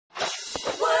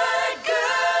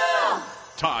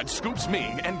Todd, Scoops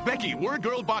Ming, and Becky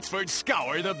WordGirl Botsford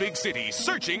scour the big city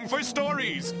searching for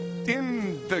stories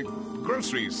in the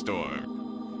grocery store.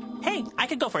 Hey, I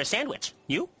could go for a sandwich.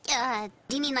 You?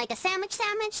 Do you mean like a sandwich?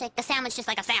 Like a sandwich just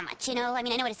like a sandwich, you know? I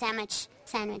mean, I know what a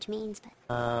sandwich means,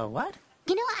 but... What?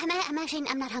 You know,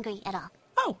 I'm not hungry at all.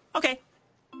 Oh, okay.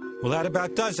 Well, that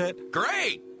about does it.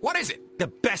 Great! What is it? The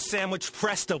best sandwich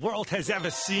press the world has ever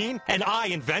seen, and I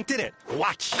invented it.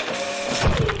 Watch.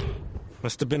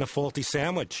 Must have been a faulty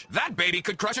sandwich. That baby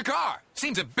could crush a car.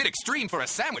 Seems a bit extreme for a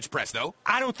sandwich press, though.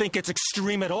 I don't think it's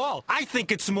extreme at all. I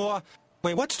think it's more...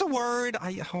 Wait, what's the word?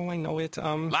 I know it,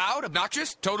 Loud,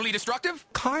 obnoxious, totally destructive?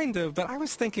 Kind of, but I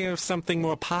was thinking of something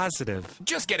more positive.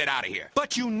 Just get it out of here.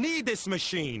 But you need this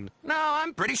machine. No,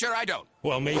 I'm pretty sure I don't.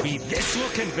 Well, maybe this will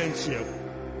convince you.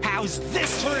 How's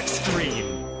this for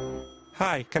extreme?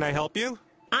 Hi, can I help you?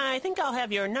 I think I'll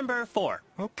have your number 4.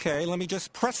 Okay, let me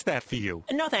just press that for you.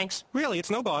 No, thanks. Really, it's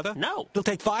no bother. No. It'll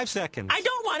take 5 seconds. I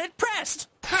don't want it pressed.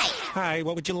 Hi. Hi,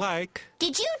 what would you like?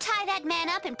 Did you tie that man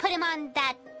up and put him on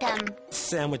that,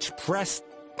 Sandwich press?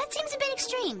 That seems a bit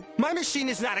extreme. My machine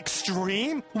is not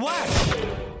extreme. What?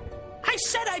 I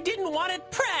said I didn't want it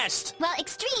pressed. Well,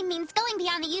 extreme means going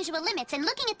beyond the usual limits, and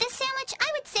looking at this sandwich, I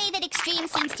would say that extreme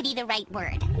seems to be the right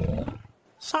word.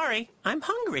 Sorry, I'm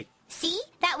hungry. See?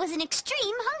 That was an extreme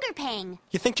hunger pang.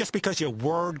 You think just because you're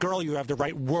WordGirl, you have the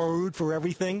right word for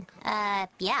everything?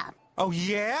 Yeah. Oh,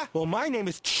 yeah? Well, my name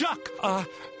is Chuck,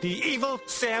 the evil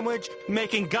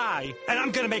sandwich-making guy, and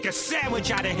I'm gonna make a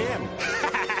sandwich out of him.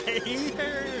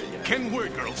 Can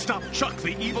WordGirl stop Chuck,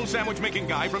 the evil sandwich-making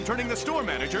guy, from turning the store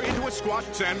manager into a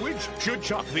squashed sandwich? Should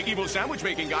Chuck, the evil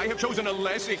sandwich-making guy, have chosen a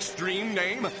less extreme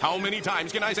name? How many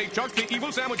times can I say Chuck, the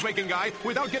evil sandwich-making guy,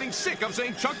 without getting sick of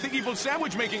saying Chuck, the evil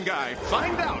sandwich-making guy?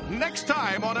 Find out next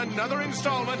time on another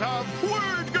installment of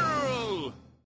WordGirl!